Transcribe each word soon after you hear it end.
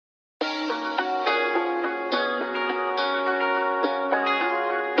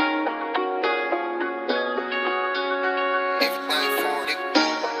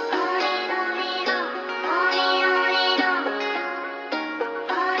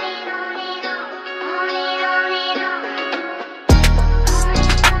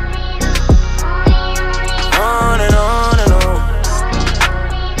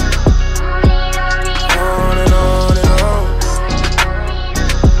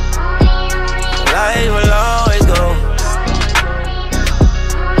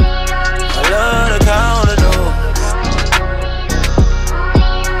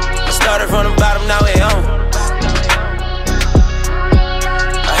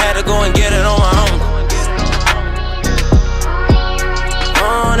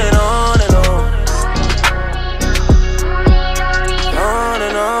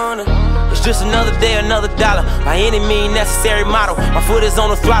day, another dollar. By any means necessary motto. My foot is on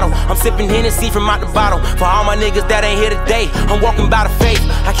the throttle. I'm sipping Hennessy from out the bottle. For all my niggas that ain't here today, I'm walking by the faith.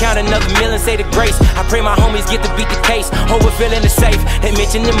 I count another million, say the grace. I pray my homies get to beat the case. Overfilling the safe. They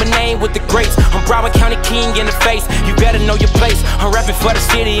mentioning my name with the greats. I'm Broward County King in the face. You better know your place. I'm rapping for the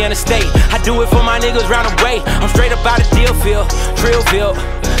city and the state. I do it for my niggas round the way. I'm straight up out of Dealfield, Trillville.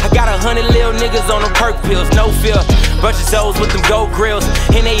 I got 100 little niggas on them perk pills, no fear. Bunch of souls with them gold grills,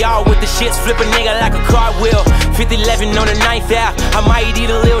 and they all with the shits, flip a nigga like a cartwheel. 5011 on the 9th Ave. I might eat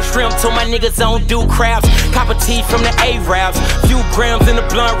a little shrimp till my niggas don't do crabs. Copper tea from the Arabs, few grams in the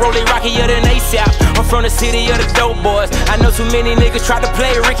blunt, roll they rockier than ASAP. I'm from the city of the dope boys. I know too many niggas tried to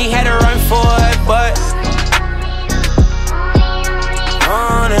play, Ricky had to run for it, but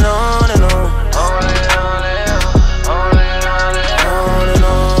on and on and on.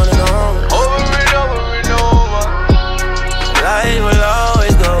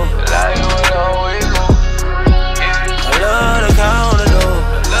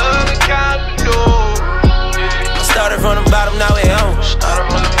 Now we home. Started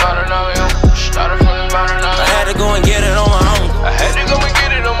from the bottom, now we home. Started from the bottom, now we home. I had to go and get it on my own. I had to go and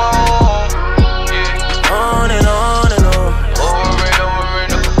get it on my own. Yeah. On and on and on. Over and over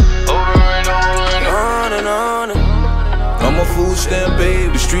and over and over and on and on. I'm a food stamp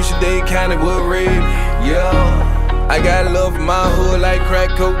babe. The streets of Dade County would raid me. Yeah. I got love for my hood like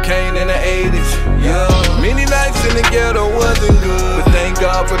crack cocaine in the 80s. Yeah. Many nights in the ghetto wasn't good, but thank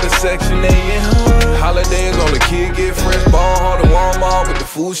God for the Section 8 and hood. Holidays on the kid get fresh, ball hard to Walmart with the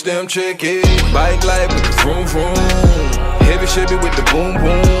food stamp check. Yeah. Bike life with the vroom vroom. Heavy Chevy with the boom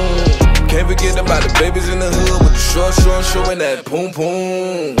boom. Can't forget about the babies in the hood with the short showing that boom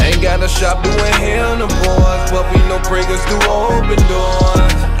boom. Ain't got a shop doing hair on the boys, but we know preggers do open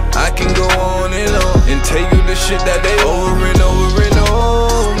doors. I can go on and tell you the shit that they over and over and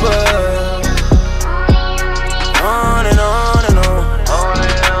over.